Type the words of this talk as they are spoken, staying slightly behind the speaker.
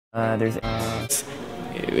There's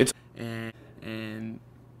it's and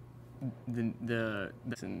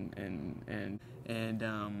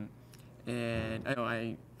I know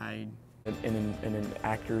I in an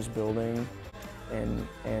actor's building and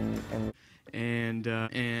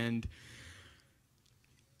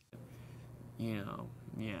you know,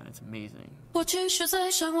 yeah, it's amazing.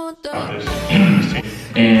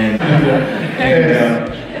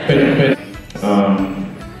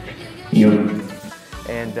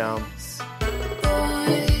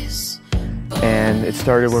 And it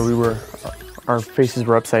started where we were, our faces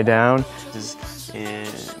were upside down. This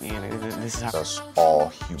is how us all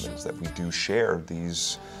humans, that we do share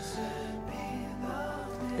these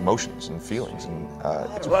emotions and feelings, and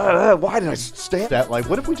why did I stand that? Like,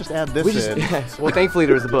 what if we just add this in? Well, thankfully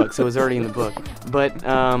there was a book, so it was already in the book. But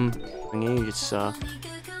it's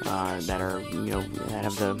that are, you know, that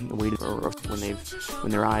have the weight, or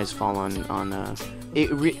when their eyes fall on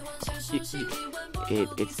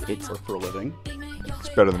it's for a living. It's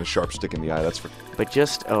better than a sharp stick in the eye. That's for. But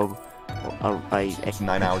just 9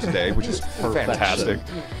 hours a day, which is fantastic.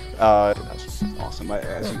 Awesome.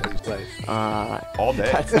 As you play. All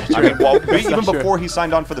day. I mean, well, even before he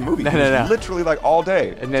signed on for the movie, No. literally like all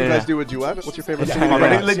day. Do you guys do a duet? What's your favorite song?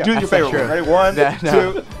 Ready? Do your favorite one. Ready? 1,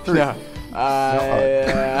 2, 3. No.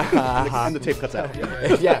 And the tape cuts out.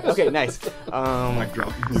 Yeah. Okay. Nice.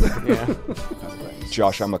 Yeah.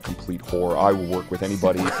 Josh, I'm a complete whore. I will work with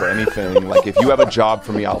anybody for anything. Like, if you have a job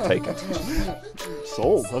for me, I'll take it.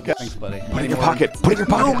 Sold. Okay. Thanks, buddy. Put it in your pocket. Put it in your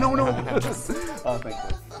pocket. No. Thanks.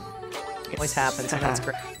 It always happens, and that's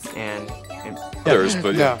great. And Others,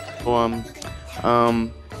 but yeah.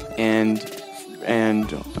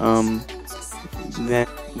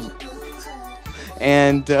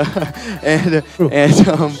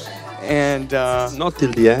 Not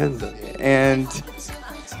till the end. And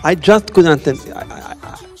I just couldn't.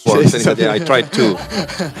 I tried to.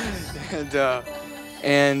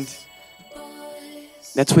 and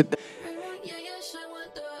that's what.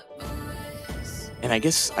 And I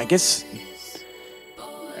guess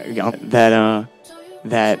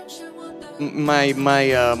that my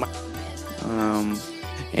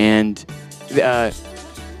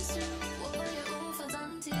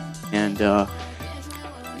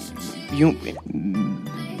you,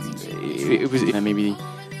 it was maybe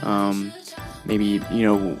you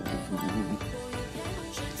know,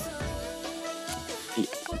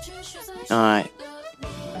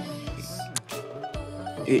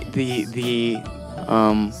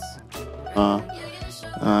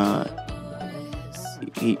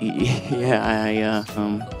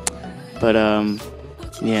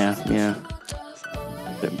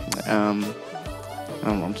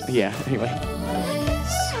 yeah, anyway.